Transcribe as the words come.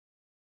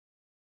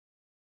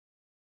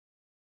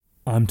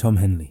I'm Tom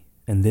Henley,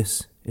 and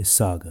this is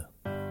Saga.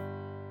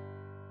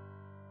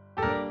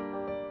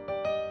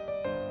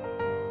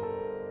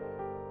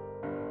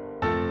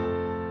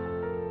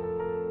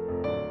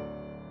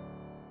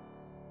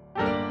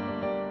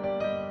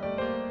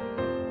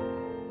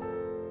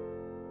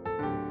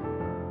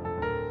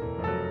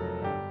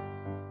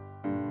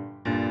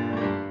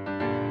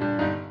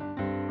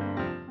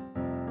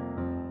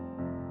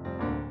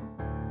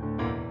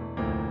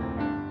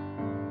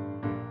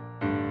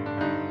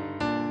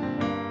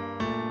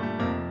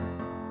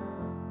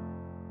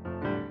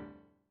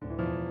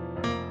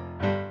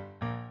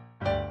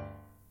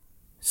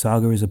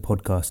 Saga is a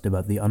podcast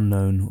about the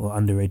unknown or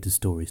underrated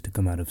stories to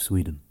come out of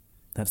Sweden.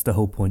 That's the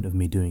whole point of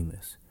me doing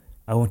this.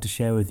 I want to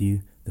share with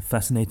you the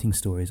fascinating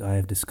stories I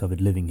have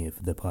discovered living here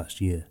for the past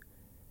year.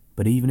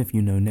 But even if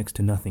you know next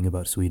to nothing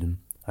about Sweden,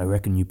 I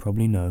reckon you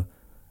probably know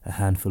a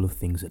handful of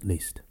things at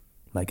least,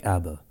 like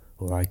Abba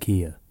or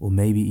Ikea, or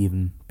maybe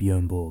even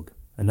Björn Borg.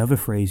 Another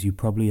phrase you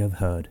probably have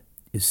heard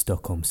is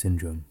Stockholm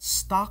Syndrome.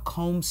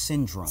 Stockholm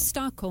Syndrome.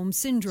 Stockholm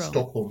Syndrome.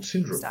 Stockholm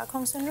Syndrome.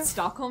 Stockholm Syndrome.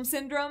 Stockholm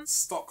Syndrome.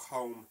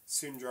 Stockholm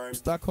Syndrome.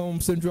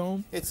 Stockholm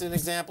Syndrome. It's an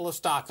example of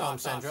Stockholm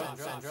Syndrome.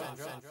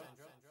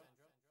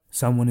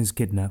 Someone is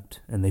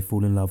kidnapped and they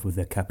fall in love with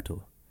their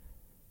capital.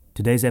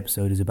 Today's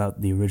episode is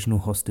about the original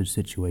hostage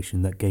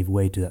situation that gave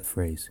way to that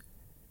phrase.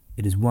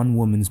 It is one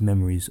woman's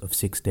memories of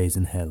 6 days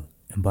in hell,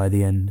 and by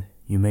the end,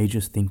 you may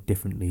just think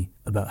differently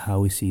about how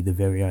we see the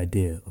very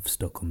idea of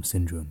Stockholm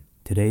Syndrome.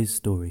 Today's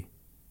story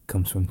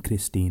comes from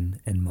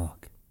Christine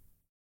Enmark.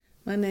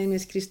 My name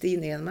is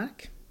Christine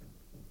Enmark.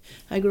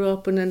 I grew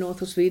up in the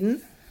north of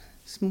Sweden,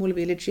 small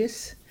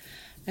villages.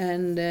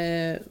 And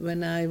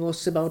when I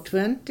was about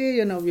 20,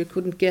 you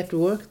couldn't get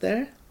work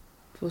there.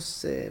 It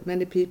was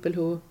many people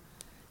who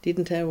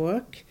didn't have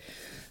work.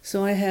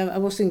 So I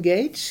was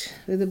engaged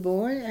with a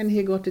boy, and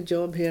he got a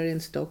job here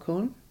in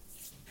Stockholm.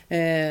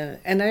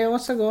 And I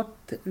also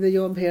got the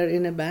job here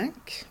in a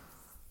bank.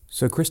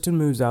 So Kristen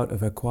moves out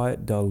of her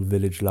quiet, dull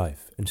village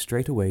life, and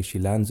straight away she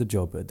lands a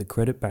job at the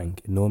Credit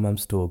Bank in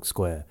Norrmalmstorg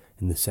Square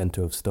in the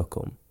centre of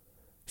Stockholm.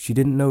 She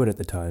didn't know it at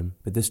the time,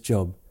 but this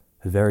job,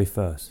 her very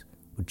first,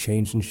 would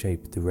change and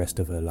shape the rest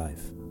of her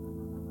life.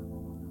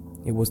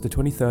 It was the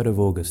 23rd of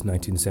August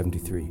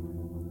 1973.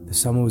 The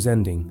summer was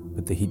ending,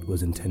 but the heat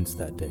was intense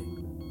that day.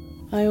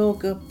 I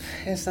woke up,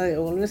 as I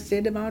always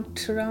did,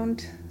 about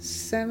around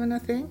 7, I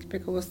think,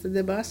 because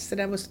the bus that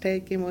I was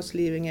taking was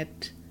leaving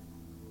at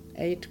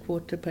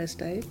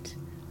 8:15.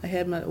 I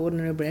had my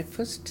ordinary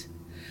breakfast.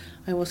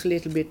 I was a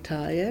little bit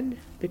tired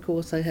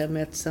because I had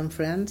met some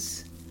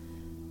friends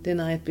the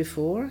night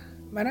before.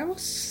 But I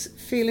was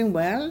feeling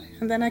well,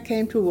 and then I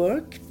came to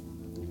work.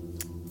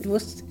 It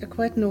was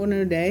quite an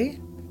ordinary day.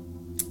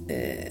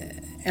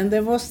 And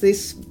there was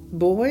this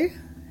boy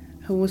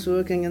who was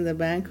working in the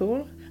bank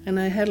hall, and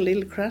I had a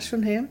little crush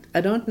on him.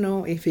 I don't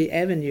know if he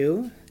ever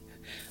knew,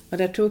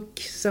 but I took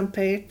some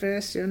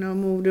papers,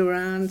 moved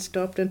around,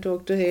 stopped and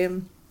talked to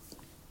him.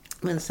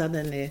 And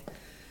suddenly,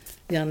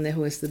 Janne,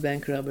 who is the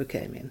bank robber,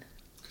 came in.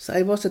 So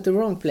I was at the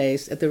wrong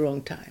place at the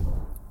wrong time.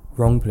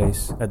 Wrong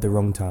place at the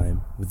wrong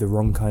time, with the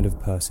wrong kind of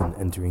person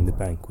entering the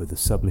bank with a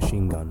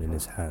submachine gun in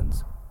his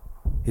hands.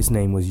 His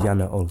name was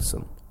Janne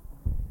Olsson.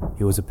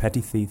 He was a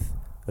petty thief,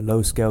 a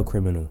low-scale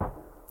criminal.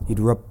 He'd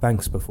robbed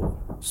banks before,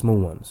 small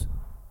ones.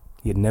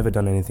 He had never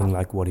done anything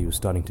like what he was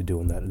starting to do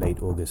on that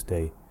late August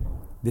day.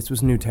 This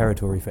was new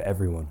territory for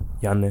everyone,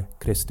 Janne,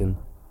 Kristen,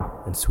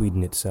 and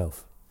Sweden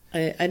itself.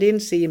 I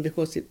didn't see him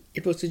because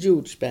it was a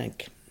huge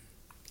bank.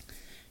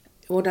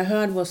 What I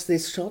heard was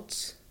these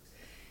shots.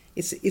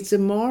 It's a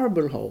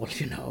marble hall,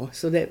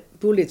 so the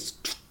bullets...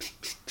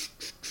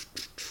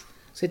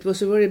 So it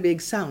was a very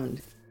big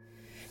sound.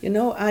 When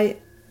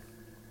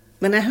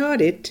I heard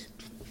it,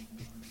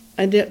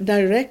 I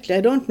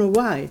don't know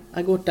why,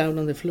 I got down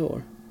on the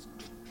floor.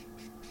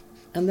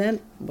 And then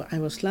I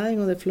was lying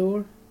on the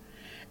floor,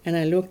 and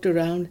I looked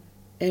around,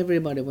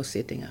 everybody was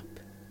sitting up.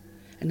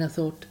 And I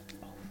thought,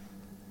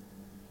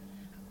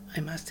 I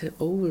must have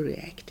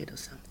overreacted or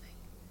something.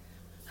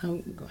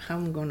 How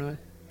am I going to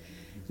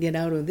get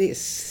out of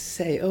this?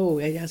 Say,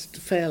 I just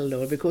fell,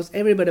 or because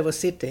everybody was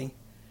sitting,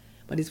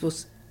 but it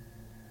was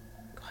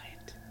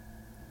quiet.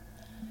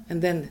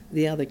 And then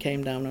the other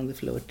came down on the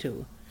floor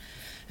too.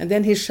 And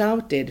then he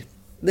shouted,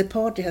 the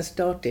party has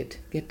started,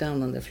 get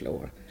down on the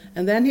floor.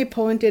 And then he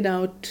pointed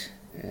out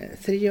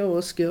 3 of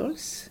us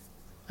girls.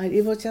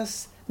 It was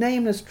just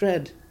nameless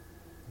dread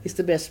is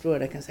the best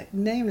word I can say.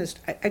 Nameless,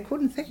 I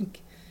couldn't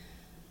think.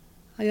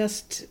 I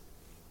just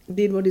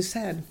did what he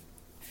said.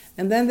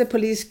 And then the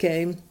police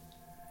came.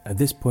 At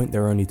this point,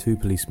 there were only 2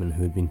 policemen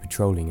who had been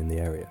patrolling in the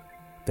area.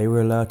 They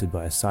were alerted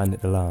by a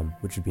silent alarm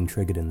which had been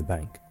triggered in the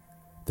bank.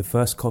 The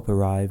first cop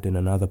arrived in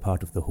another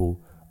part of the hall,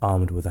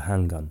 armed with a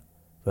handgun,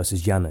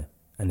 versus Janne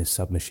and his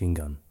submachine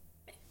gun.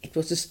 It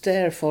was a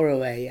stair far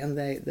away, and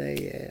they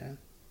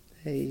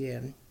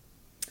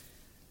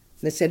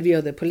said, we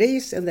are the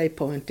police, and they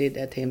pointed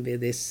at him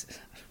with this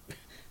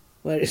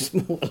very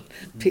small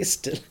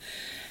pistol.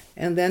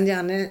 And then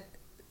Janne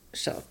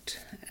shot,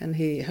 and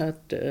he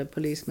hurt a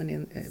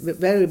policeman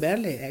very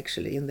badly,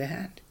 actually, in the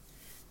hand.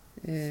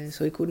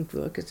 So he couldn't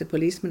work as a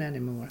policeman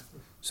anymore.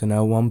 So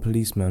now one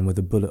policeman with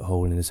a bullet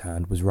hole in his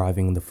hand was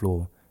writhing on the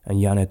floor, and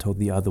Janne told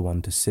the other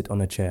one to sit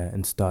on a chair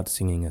and start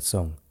singing a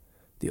song.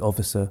 The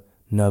officer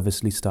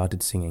nervously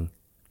started singing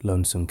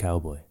Lonesome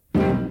Cowboy. I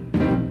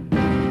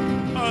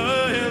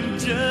am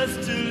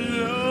just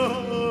a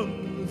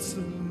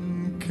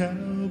lonesome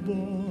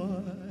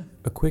cowboy.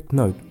 A quick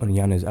note on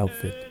Janne's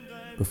outfit.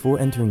 Before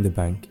entering the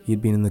bank, he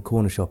had been in the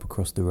corner shop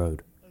across the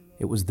road.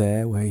 It was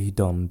there where he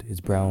donned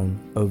his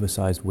brown,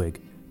 oversized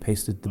wig,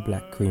 pasted the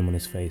black cream on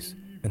his face,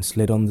 and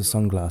slid on the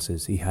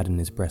sunglasses he had in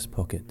his breast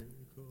pocket.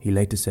 He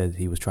later said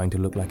he was trying to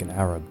look like an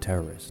Arab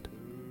terrorist.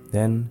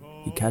 Then,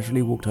 he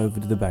casually walked over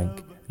to the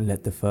bank and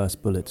let the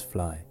first bullets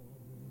fly.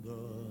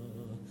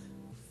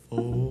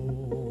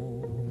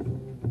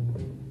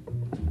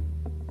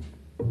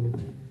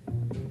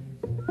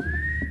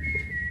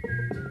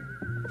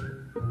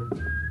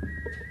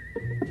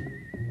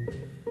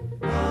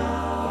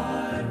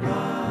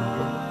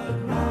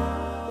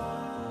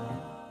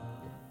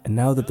 And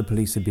now that the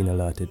police had been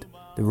alerted,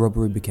 the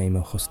robbery became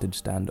a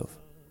hostage standoff.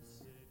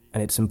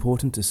 And it's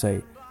important to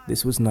say,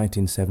 this was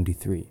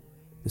 1973.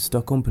 The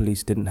Stockholm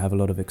police didn't have a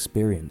lot of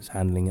experience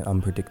handling an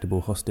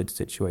unpredictable hostage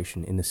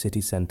situation in the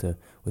city centre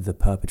with a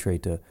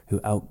perpetrator who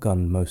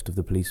outgunned most of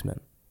the policemen.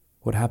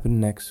 What happened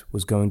next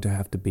was going to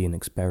have to be an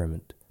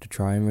experiment to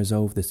try and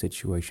resolve the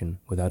situation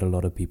without a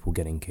lot of people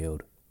getting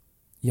killed.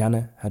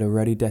 Janne had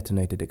already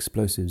detonated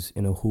explosives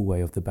in a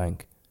hallway of the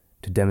bank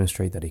to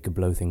demonstrate that he could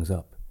blow things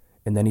up,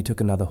 and then he took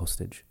another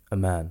hostage, a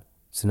man,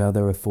 so now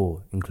there were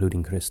 4,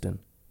 including Kristen.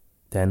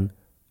 Then,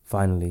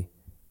 finally,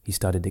 he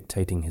started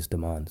dictating his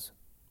demands.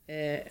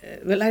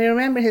 Well, I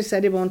remember he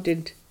said he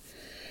wanted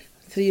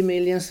 3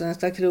 million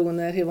svenska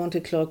kronor, he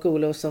wanted Clark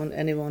Olofsson,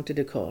 and he wanted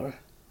a car.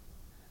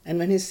 And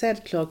when he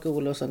said Clark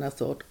Olofsson, I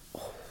thought,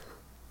 oh,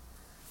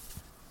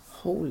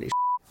 holy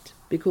shit,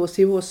 because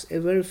he was a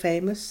very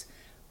famous,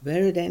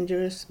 very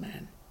dangerous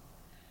man.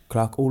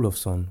 Clark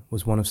Olofsson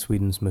was one of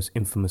Sweden's most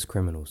infamous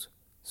criminals.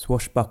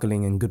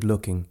 Swashbuckling and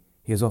good-looking,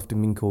 he has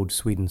often been called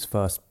Sweden's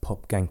first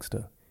pop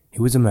gangster.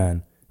 He was a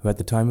man who at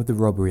the time of the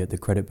robbery at the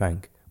credit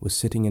bank was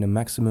sitting in a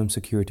maximum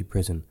security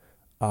prison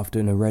after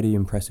an already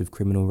impressive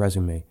criminal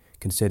resume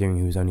considering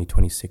he was only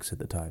 26 at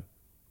the time.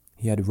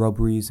 He had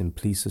robberies and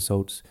police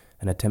assaults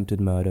and attempted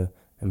murder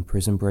and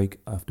prison break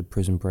after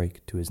prison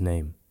break to his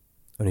name.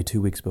 Only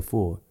 2 weeks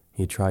before,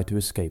 he had tried to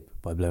escape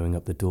by blowing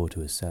up the door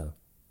to his cell.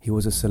 He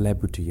was a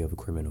celebrity of a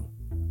criminal,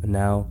 and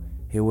now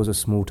here was a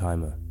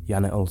small-timer,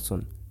 Janne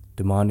Olsson,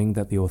 demanding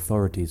that the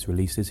authorities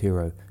release his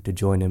hero to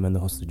join him and the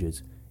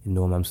hostages in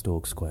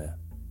Norrmalmstorg Square.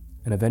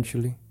 And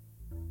eventually,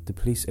 the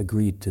police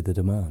agreed to the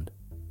demand.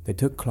 They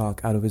took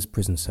Clark out of his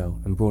prison cell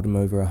and brought him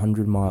over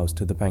 100 miles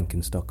to the bank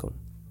in Stockholm.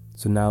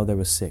 So now there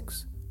were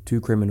 6,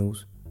 2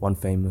 criminals, 1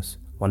 famous,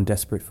 1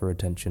 desperate for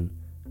attention,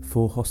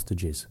 4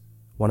 hostages,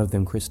 one of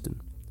them Kristen,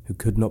 who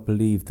could not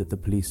believe that the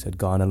police had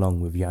gone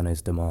along with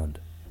Janne's demand.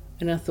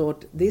 And I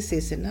thought, this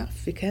is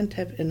enough, we can't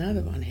have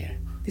another one here.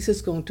 This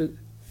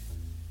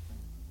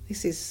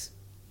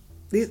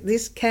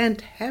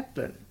can't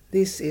happen.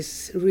 This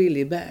is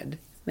really bad.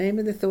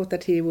 Maybe they thought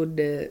that he would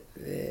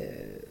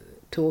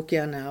talk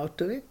Janne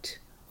out of it,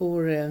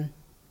 or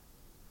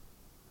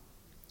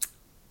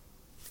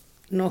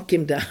knock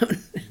him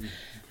down.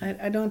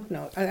 I don't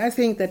know. I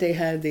think that they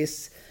had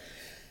this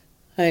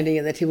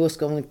idea that he was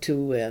going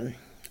to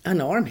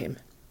unarm him.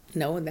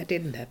 No, that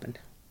didn't happen.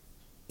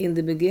 In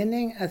the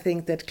beginning, I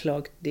think that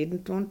Clark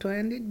didn't want to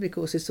end it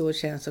because he saw a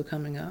chance of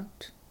coming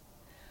out.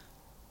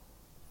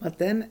 But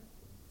then,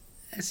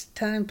 as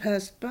time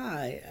passed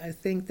by, I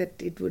think that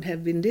it would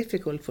have been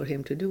difficult for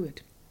him to do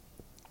it.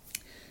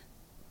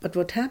 But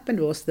what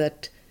happened was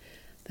that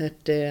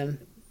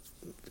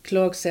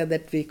Clark said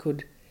that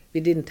we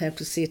didn't have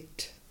to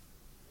sit,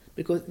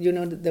 because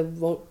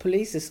the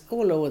police is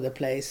all over the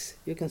place.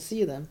 You can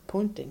see them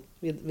pointing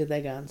with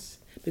their guns,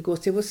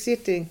 because he was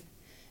sitting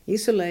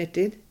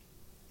isolated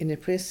in a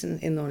prison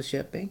in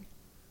Norrköping,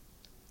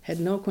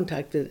 had no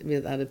contact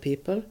with other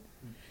people.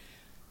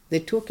 They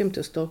took him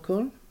to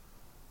Stockholm.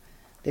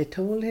 They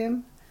told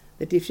him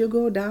that if you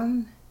go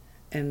down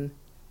and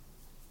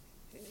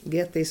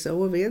get this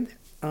over with,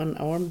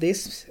 unarm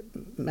this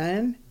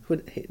man,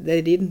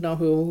 they didn't know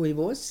who he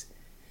was,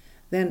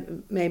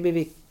 then maybe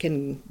we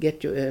can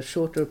get you a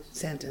shorter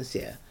sentence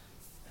here.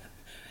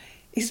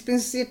 He's been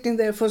sitting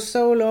there for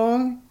so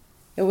long.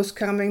 It was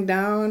coming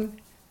down.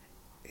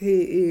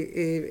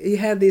 He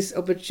had this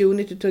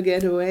opportunity to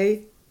get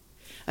away.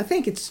 I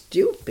think it's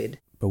stupid.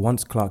 But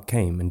once Clark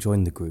came and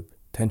joined the group,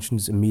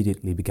 tensions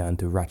immediately began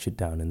to ratchet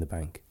down in the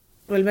bank.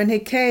 Well, when he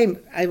came,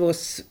 I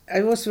was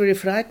very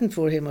frightened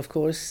for him, of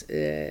course,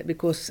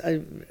 because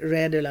I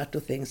read a lot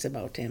of things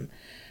about him.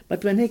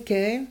 But when he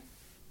came,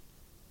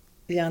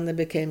 Janne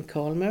became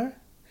calmer.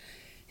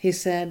 He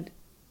said,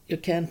 you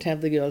can't have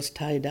the girls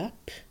tied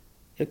up.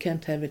 You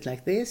can't have it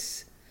like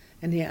this.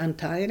 And he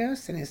untied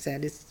us and he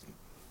said,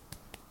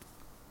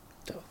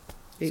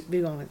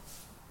 we're going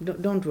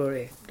Don't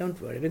worry,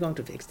 we're going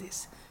to fix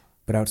this.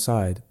 But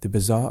outside, the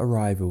bizarre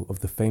arrival of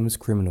the famous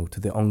criminal to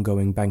the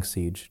ongoing bank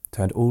siege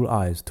turned all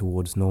eyes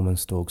towards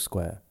Normanstog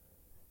Square.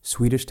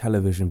 Swedish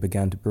television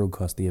began to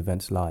broadcast the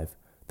events live,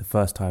 the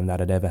first time that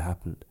had ever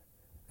happened.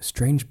 A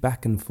strange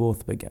back and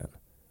forth began,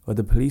 where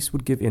the police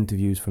would give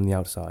interviews from the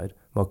outside,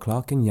 while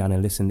Clark and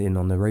Janne listened in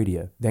on the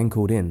radio, then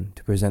called in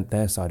to present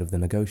their side of the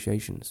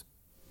negotiations.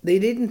 They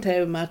didn't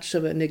have much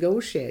of a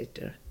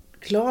negotiator.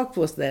 Clark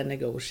was their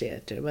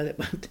negotiator,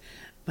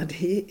 but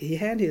he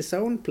had his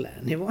own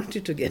plan. He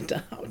wanted to get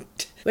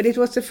out. But it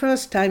was the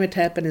first time it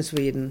happened in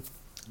Sweden,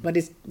 but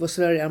it was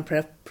very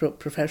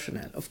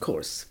unprofessional, of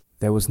course.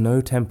 There was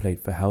no template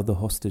for how the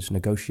hostage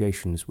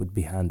negotiations would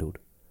be handled.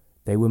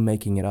 They were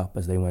making it up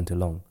as they went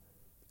along,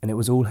 and it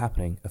was all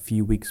happening a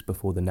few weeks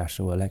before the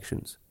national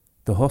elections.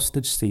 The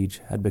hostage siege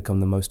had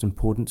become the most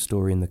important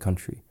story in the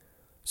country,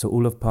 so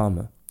Olof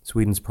Palme,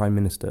 Sweden's Prime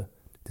Minister,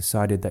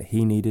 decided that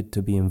he needed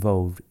to be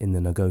involved in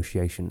the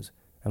negotiations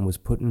and was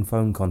put in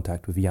phone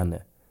contact with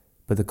Janne,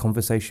 but the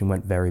conversation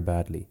went very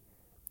badly.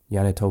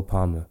 Janne told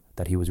Palme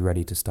that he was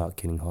ready to start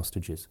killing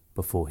hostages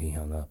before he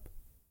hung up.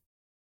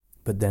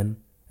 But then,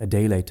 a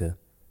day later,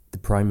 the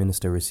Prime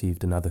Minister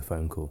received another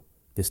phone call.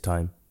 This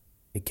time,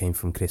 it came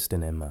from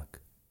Kristin Enmark.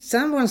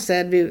 Someone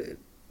said,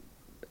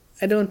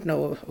 I don't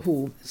know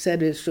who,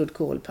 said we should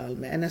call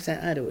Palme, and I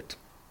said, I do it.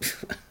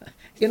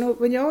 You know,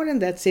 when you're in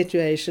that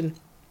situation,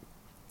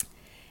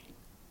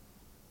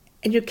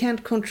 and you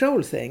can't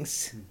control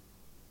things.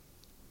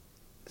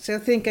 So I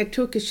think I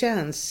took a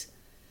chance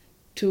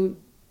to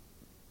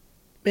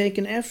make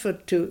an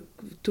effort to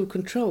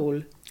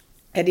control.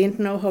 I didn't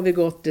know how we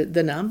got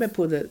the number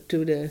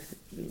to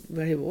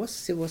where he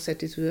was. He was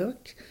at his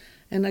work.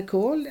 And I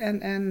called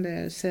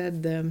and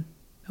said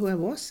who I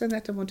was and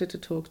that I wanted to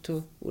talk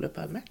to Olof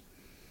Palme.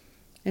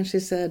 And she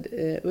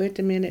said, wait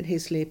a minute,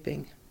 he's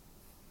sleeping.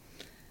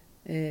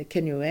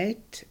 Can you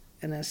wait?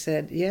 And I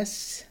said,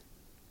 yes.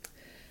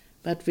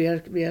 But we are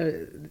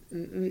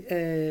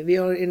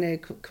in a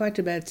quite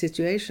a bad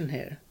situation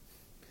here.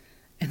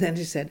 And then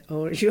she said,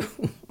 oh, you,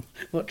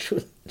 what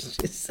should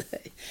she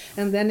say?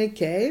 And then he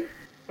came.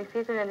 Jag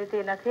sitter väldigt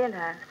illa till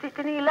här.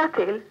 Sitter ni illa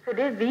till? För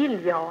det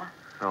vill jag.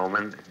 Ja,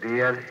 men det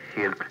är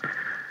helt...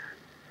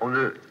 Om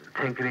du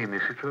tänker in i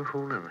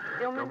situationen.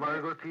 De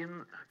har gått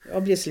in...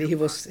 Obviously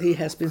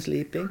he has been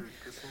sleeping.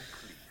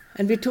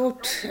 And we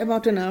talked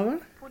about an hour.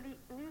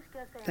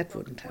 That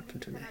wouldn't happen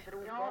to me.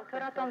 Det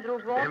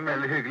är en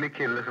väldigt hygglig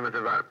kille som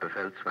heter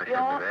Varpefelt som jag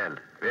känner väl.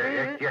 Det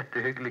är en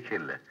jättehygglig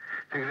kille.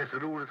 Tycker det är så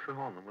roligt för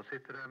honom att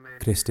sitta där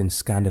med... Kristin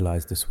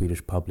scandalized the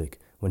Swedish public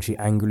when she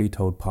angrily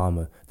told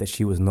Palme that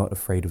she was not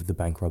afraid of the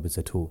bank robbers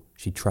at all.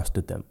 She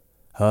trusted them.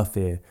 Her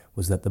fear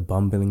was that the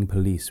bumbling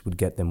police would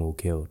get them all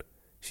killed.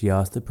 She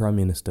asked the Prime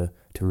Minister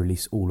to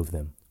release all of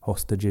them,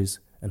 hostages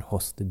and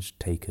hostage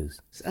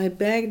takers. I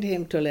begged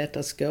him to let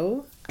us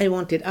go. I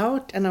wanted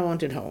out and I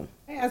wanted home.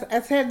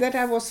 I said that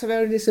I was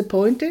very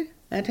disappointed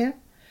at him.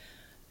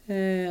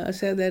 I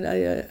said that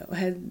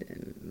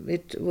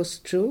it was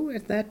true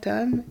at that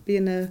time,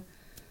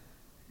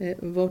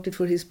 voted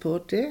for his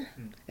party.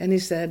 And he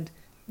said,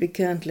 we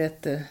can't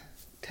let the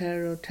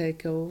terror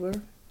take over.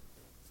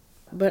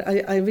 But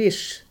I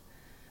wish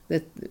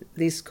that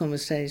this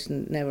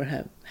conversation never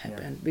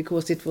happened,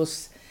 because it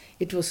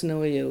was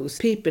no use.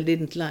 People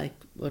didn't like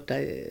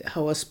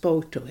how I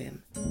spoke to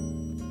him.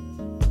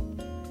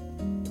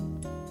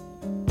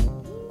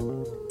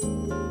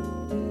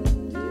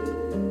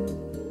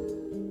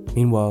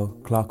 Meanwhile,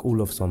 Clark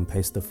Olofsson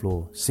paced the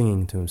floor,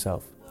 singing to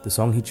himself. The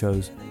song he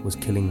chose was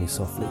Killing Me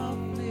Softly.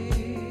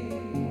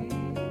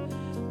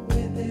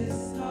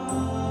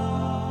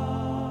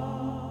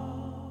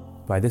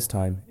 By this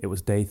time, it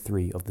was day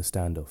 3 of the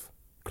standoff.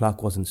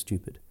 Clark wasn't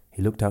stupid.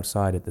 He looked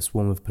outside at the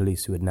swarm of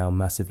police who had now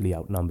massively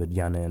outnumbered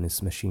Janne and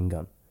his machine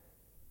gun.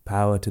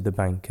 Power to the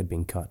bank had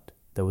been cut.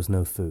 There was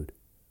no food.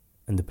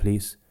 And the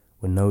police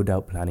were no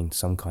doubt planning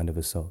some kind of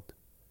assault.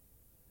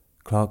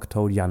 Clark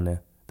told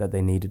Janne that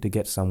they needed to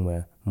get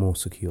somewhere more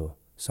secure,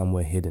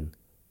 somewhere hidden,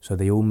 so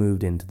they all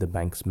moved into the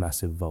bank's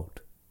massive vault.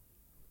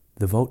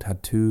 The vault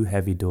had 2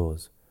 heavy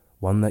doors,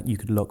 one that you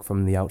could lock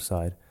from the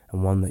outside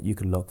and one that you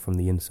could lock from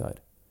the inside.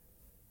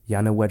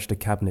 Janne wedged a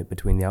cabinet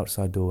between the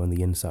outside door and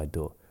the inside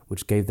door,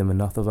 which gave them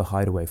enough of a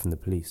hideaway from the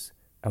police,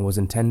 and was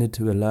intended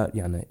to alert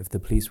Janne if the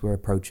police were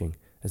approaching,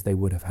 as they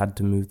would have had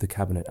to move the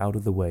cabinet out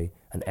of the way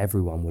and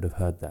everyone would have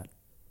heard that.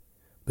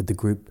 But the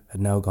group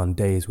had now gone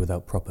days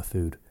without proper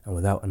food and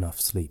without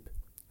enough sleep.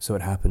 So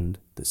it happened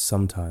that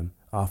sometime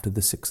after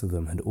the 6 of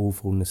them had all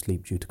fallen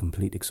asleep due to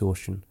complete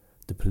exhaustion,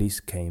 the police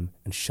came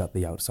and shut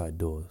the outside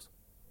doors,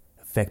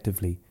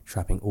 effectively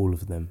trapping all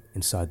of them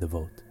inside the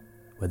vault,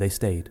 where they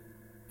stayed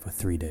for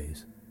 3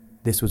 days.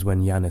 This was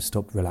when Janne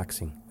stopped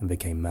relaxing and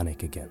became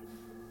manic again.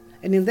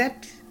 And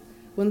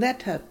when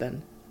that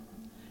happened,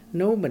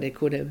 nobody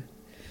could have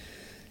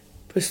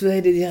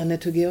persuaded Janne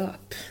to give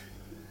up.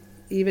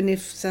 Even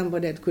if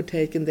somebody had could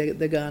taken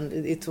the gun,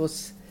 it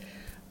was...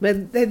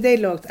 But they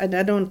looked, and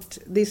I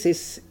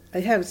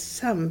have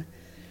some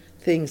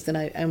things that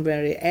I'm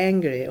very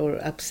angry or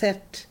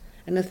upset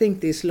And I think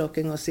this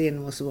locking us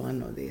in was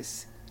one of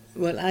these.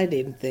 Well, I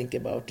didn't think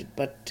about it,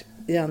 but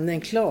Janne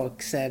and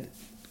Clark said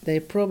they're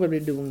probably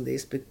doing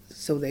this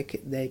so they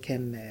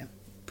can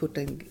put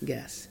in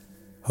gas.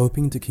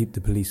 Hoping to keep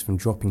the police from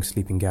dropping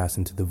sleeping gas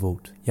into the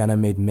vault, Janne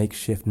made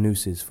makeshift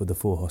nooses for the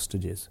 4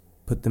 hostages,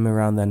 put them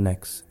around their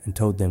necks and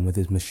told them with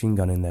his machine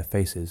gun in their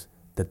faces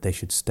that they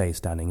should stay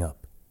standing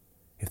up.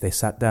 If they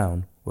sat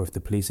down, or if the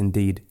police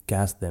indeed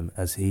gassed them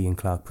as he and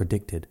Clark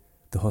predicted,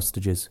 the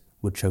hostages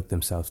would choke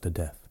themselves to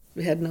death.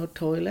 We had no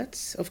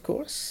toilets, of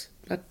course,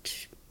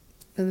 but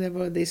there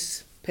were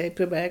these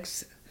paper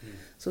bags,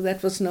 so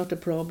that was not a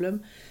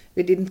problem.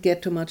 We didn't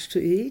get too much to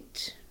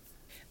eat.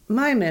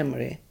 My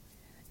memory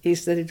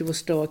is that it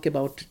was dark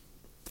about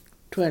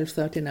 12,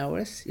 13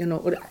 hours,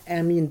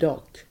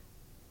 dark,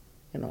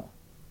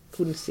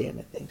 couldn't see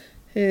anything.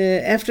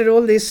 After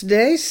all these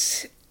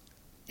days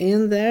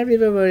in there, we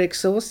were very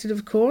exhausted,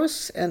 of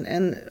course,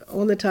 and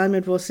all the time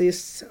it was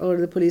this, or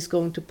the police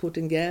going to put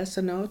in gas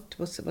or not,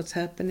 what's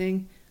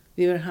happening.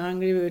 We were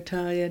hungry, we were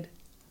tired.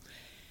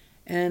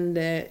 And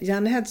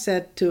Janne had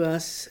said to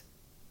us,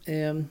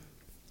 if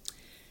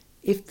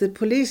the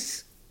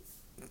police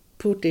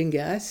put in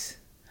gas,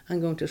 I'm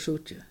going to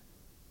shoot you.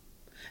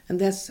 And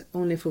that's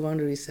only for one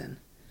reason.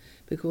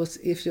 Because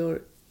if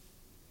you're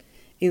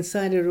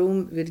inside a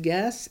room with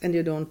gas and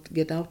you don't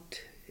get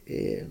out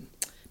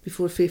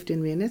before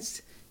 15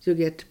 minutes, you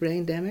get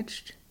brain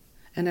damaged.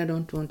 And I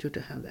don't want you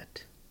to have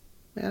that.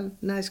 Well,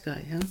 nice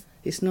guy, huh?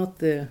 He's not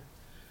the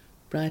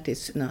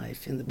brightest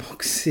knife in the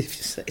box, if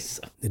you say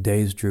so. The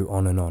days drew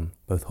on,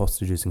 both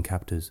hostages and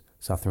captors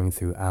suffering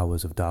through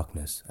hours of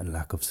darkness and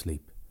lack of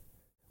sleep.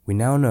 We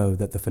now know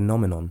that the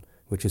phenomenon,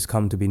 which has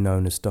come to be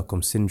known as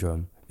Stockholm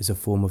Syndrome, is a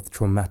form of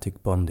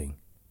traumatic bonding.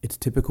 It's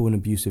typical in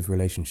abusive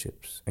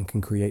relationships and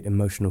can create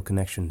emotional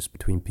connections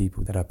between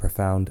people that are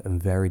profound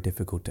and very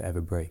difficult to ever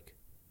break.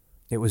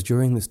 It was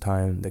during this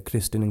time that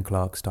Kristin and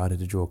Clark started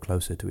to draw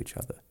closer to each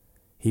other.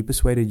 He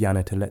persuaded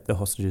Janne to let the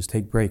hostages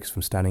take breaks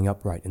from standing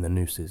upright in the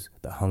nooses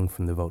that hung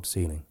from the vault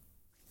ceiling.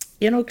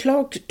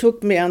 Clark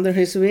took me under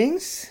his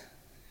wings.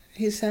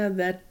 He said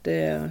that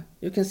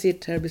you can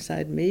sit here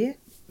beside me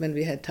when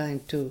we had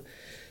time to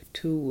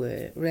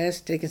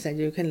rest. He said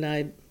you can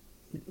lie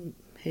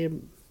here,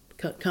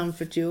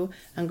 comfort you.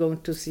 I'm going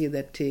to see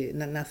that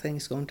nothing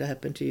is going to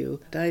happen to you.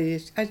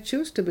 I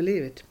choose to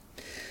believe it.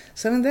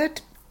 So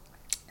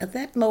at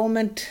that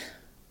moment,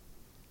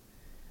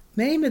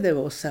 maybe there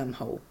was some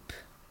hope.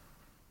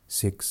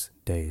 6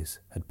 days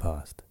had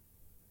passed.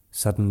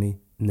 Suddenly,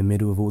 in the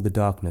middle of all the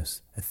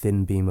darkness, a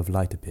thin beam of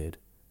light appeared,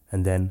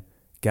 and then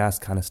gas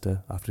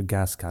canister after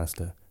gas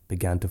canister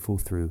began to fall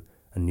through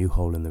a new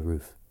hole in the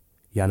roof.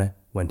 Janne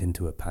went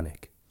into a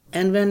panic.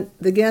 And when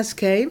the gas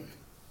came,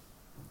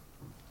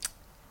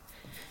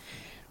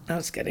 now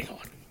it's getting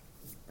hot.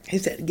 He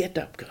said, "Get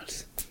up,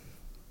 girls."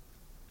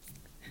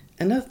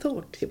 And I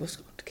thought he was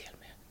going to kill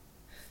me.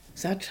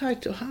 So I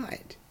tried to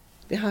hide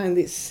behind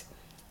this,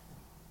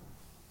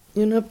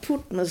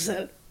 put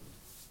myself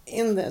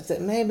in there, so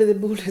maybe the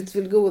bullets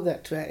will go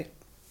that way.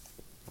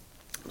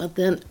 But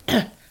then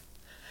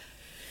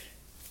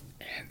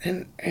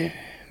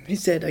he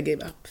said I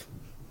gave up.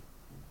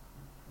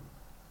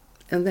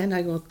 And then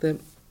I got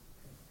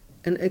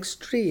an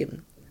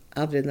extreme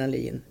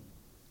adrenaline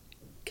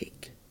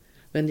kick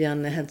when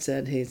Janne had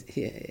said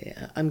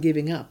I'm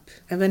giving up.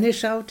 And when he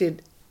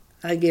shouted,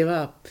 I give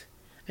up,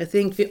 I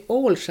think we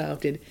all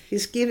shouted,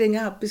 he's giving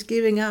up, he's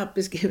giving up,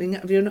 he's giving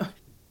up,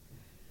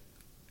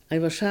 I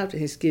was shouting,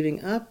 he's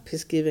giving up,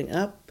 he's giving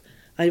up.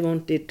 I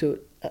wanted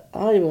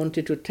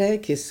to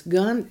take his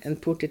gun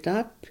and put it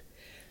up.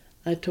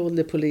 I told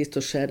the police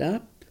to shut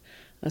up.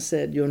 I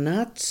said, "You're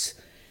nuts.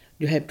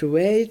 You have to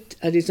wait."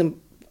 I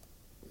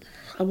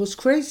was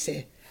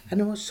crazy.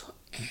 And I was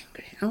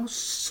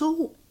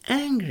so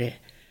angry.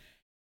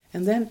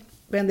 And then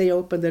when they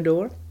opened the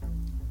door,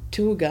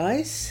 2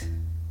 guys,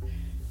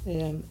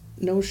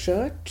 no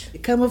shirt,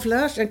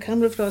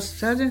 camouflage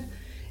sudden,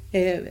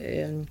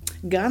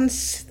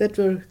 guns that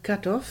were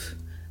cut off,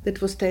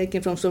 that was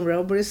taken from some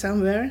robbery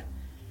somewhere.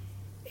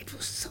 It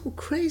was so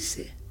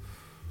crazy.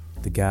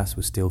 The gas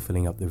was still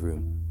filling up the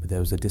room, but there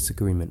was a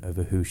disagreement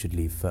over who should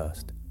leave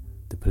first.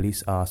 The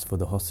police asked for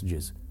the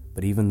hostages,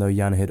 but even though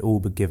Janne had all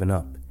but given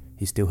up,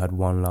 he still had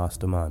one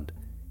last demand.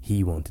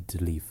 He wanted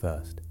to leave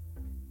first.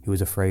 He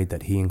was afraid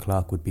that he and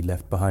Clark would be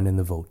left behind in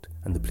the vault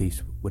and the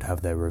police would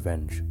have their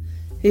revenge.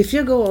 If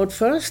you go out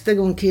first, they're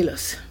going to kill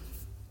us.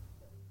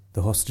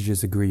 The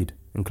hostages agreed,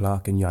 and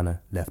Clark and Janne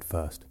left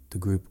first. The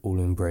group all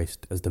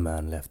embraced as the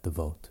man left the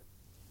vault.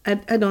 I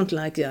don't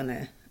like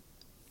Janne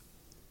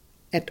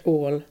at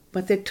all,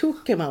 but they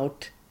took him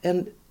out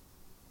and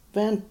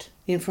went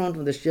in front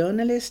of the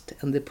journalist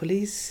and the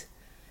police,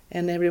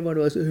 and everybody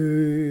was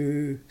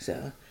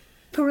so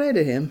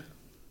paraded him.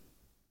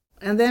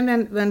 And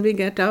then when we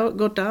got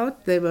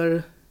out, they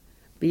were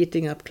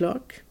beating up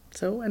Clark.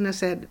 So, and I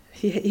said,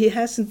 he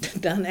hasn't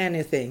done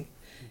anything.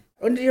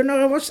 And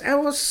I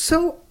was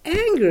so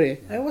angry.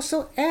 I was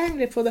so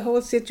angry for the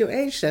whole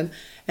situation,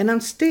 and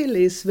I'm still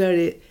is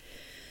very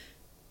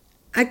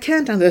I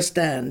can't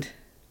understand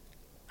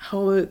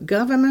how a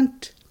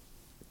government,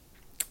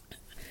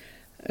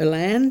 a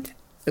land,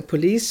 a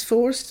police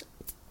force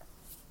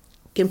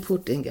can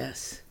put in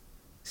gas.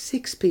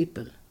 6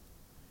 people.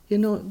 You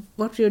know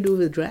what you do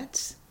with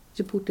rats?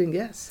 You put in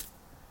gas.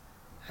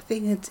 I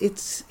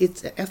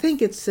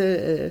think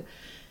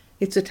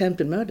it's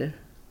attempted murder.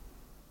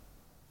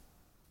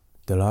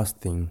 The last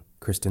thing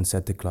Kristen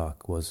said to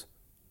Clark was,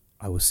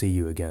 "I will see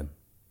you again."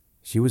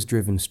 She was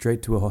driven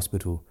straight to a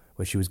hospital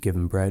where she was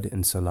given bread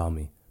and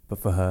salami, but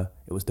for her,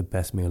 it was the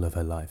best meal of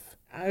her life.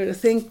 I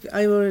think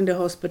I was in the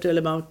hospital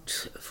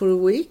for a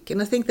week, and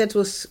I think that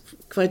was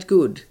quite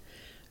good.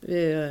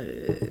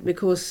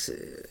 Because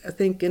I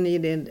think I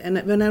needed,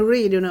 and when I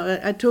read,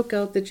 I took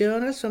out the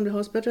journals from the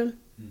hospital.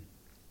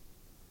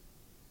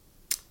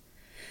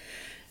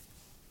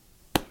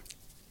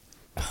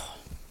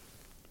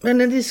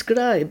 When I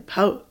describe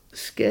how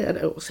scared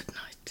I was at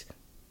night,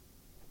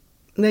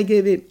 they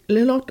gave me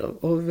a lot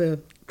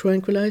of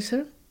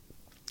tranquilizer.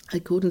 I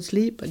couldn't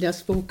sleep. I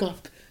just woke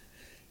up.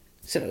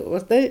 So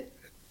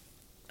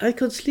I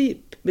could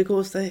sleep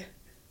because they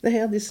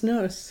had this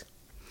nurse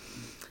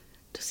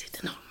to sit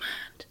an old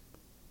man,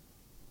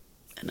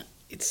 and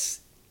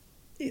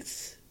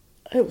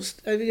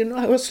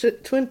I was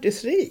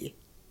 23.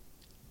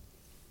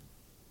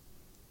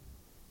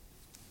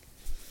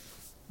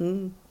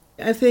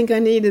 I think I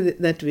needed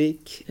it that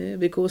week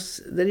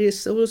because there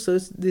is also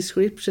a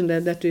description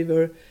that we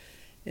were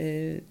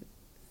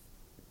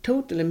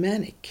totally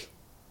manic,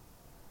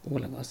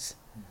 all of us.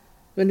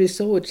 When we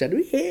saw each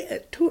other,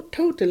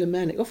 totally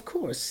manic, of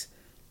course.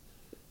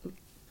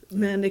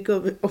 Manic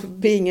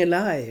of being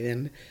alive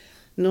and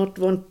not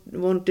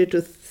wanted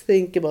to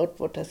think about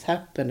what has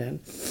happened. And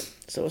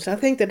so I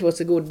think that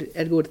was a good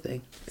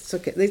thing. It's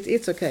okay.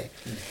 It's okay.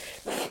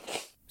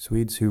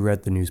 Swedes who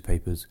read the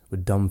newspapers were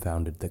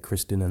dumbfounded that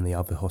Kristen and the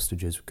other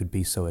hostages could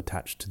be so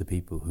attached to the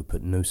people who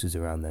put nooses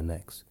around their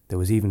necks. There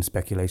was even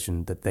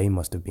speculation that they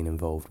must have been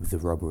involved with the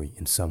robbery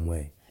in some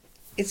way.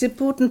 It's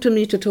important to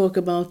me to talk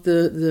about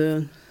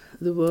the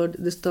word,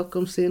 the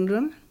Stockholm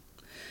Syndrome,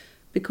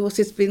 because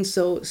it's been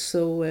so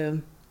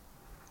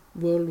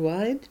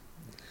worldwide.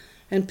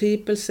 And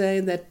people say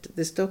that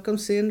the Stockholm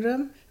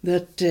Syndrome,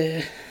 that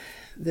the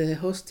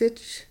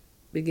hostage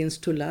begins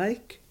to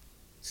 /love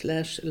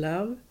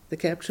the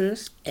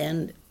captors.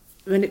 And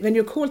when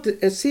you call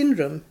it a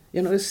syndrome,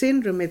 a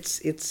syndrome,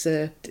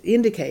 it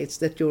indicates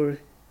that you're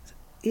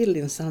ill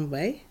in some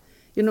way.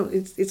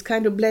 It's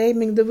kind of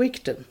blaming the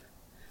victim.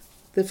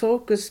 The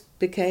focus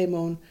became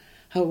on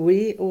how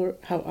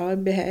I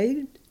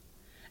behaved,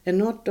 and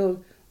not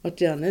of what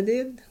Janne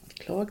did, what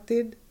Clark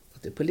did,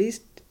 what the police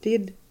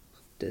did,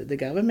 what the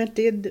government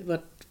did,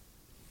 what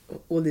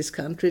all this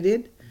country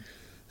did.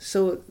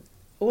 So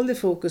all the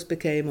focus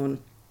became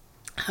on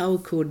how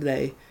could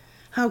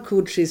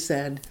she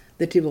said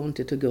that he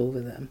wanted to go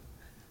with them?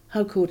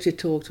 How could she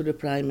talk to the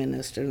Prime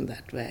Minister in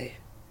that way?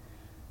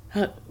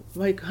 How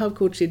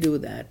could she do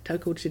that? How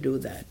could she do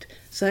that?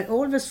 So I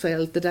always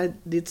felt that I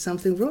did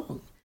something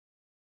wrong.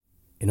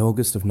 In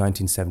August of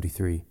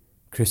 1973,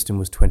 Kristen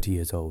was 20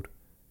 years old,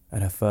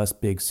 at her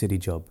first big city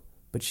job,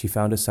 but she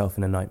found herself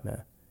in a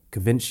nightmare,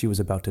 convinced she was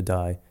about to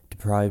die,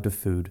 deprived of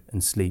food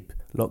and sleep,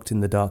 locked in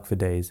the dark for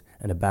days,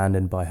 and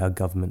abandoned by her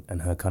government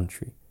and her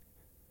country.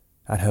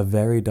 At her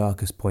very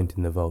darkest point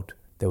in the vault,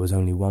 there was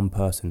only one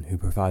person who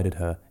provided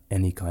her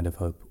any kind of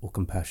hope or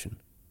compassion: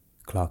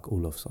 Clark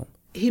Olofsson.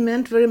 He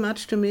meant very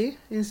much to me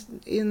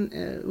when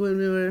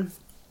we were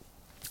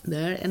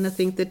there, and I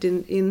think that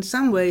in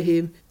some way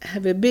he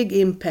had a big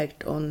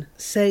impact on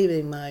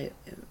saving my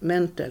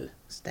mental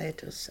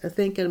status. I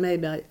think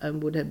maybe I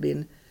would have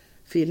been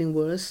feeling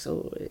worse,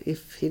 or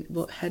if he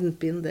hadn't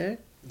been there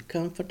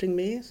comforting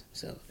me.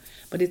 So,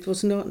 but it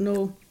was no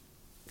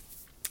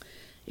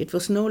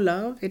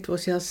love. It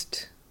was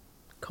just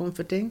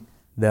comforting.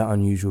 Their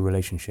unusual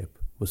relationship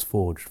was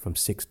forged from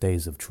 6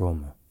 days of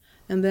trauma.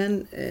 And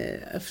then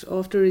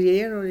after a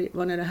year or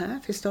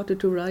 1.5, he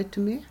started to write to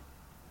me.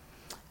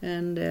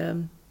 And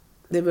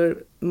there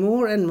were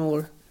more and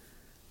more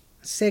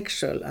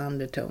sexual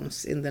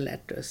undertones in the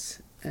letters.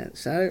 And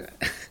so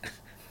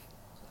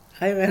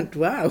I went,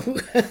 wow.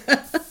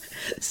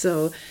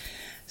 So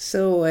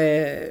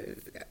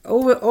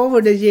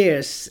over the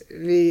years,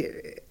 we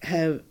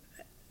have,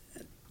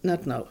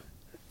 not now,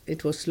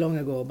 it was long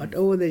ago, but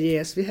over the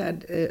years we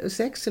had a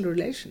sexual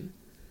relation.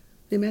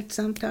 We met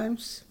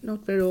sometimes,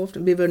 not very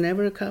often. We were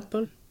never a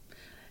couple.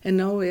 And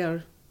now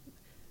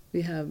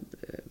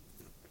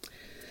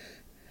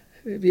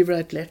we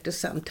write letters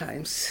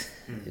sometimes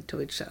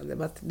to each other,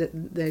 but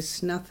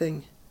there's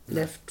nothing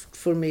left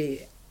for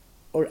me,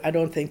 or I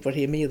don't think for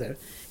him either,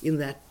 in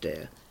that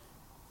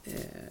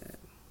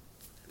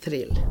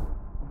thrill.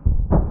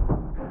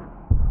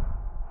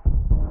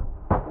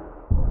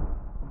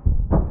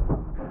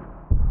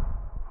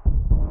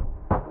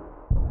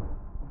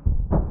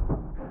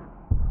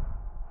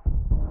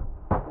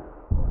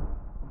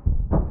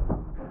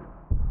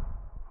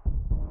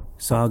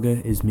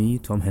 Saga is me,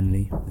 Tom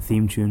Henley. The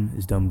theme tune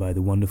is done by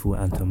the wonderful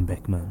Anton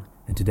Beckman,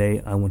 And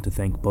today I want to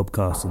thank Bob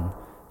Carson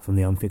from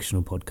the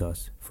Unfictional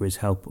podcast for his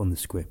help on the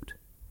script.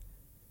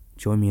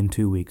 Join me in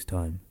 2 weeks'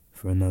 time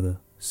for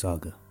another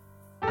Saga.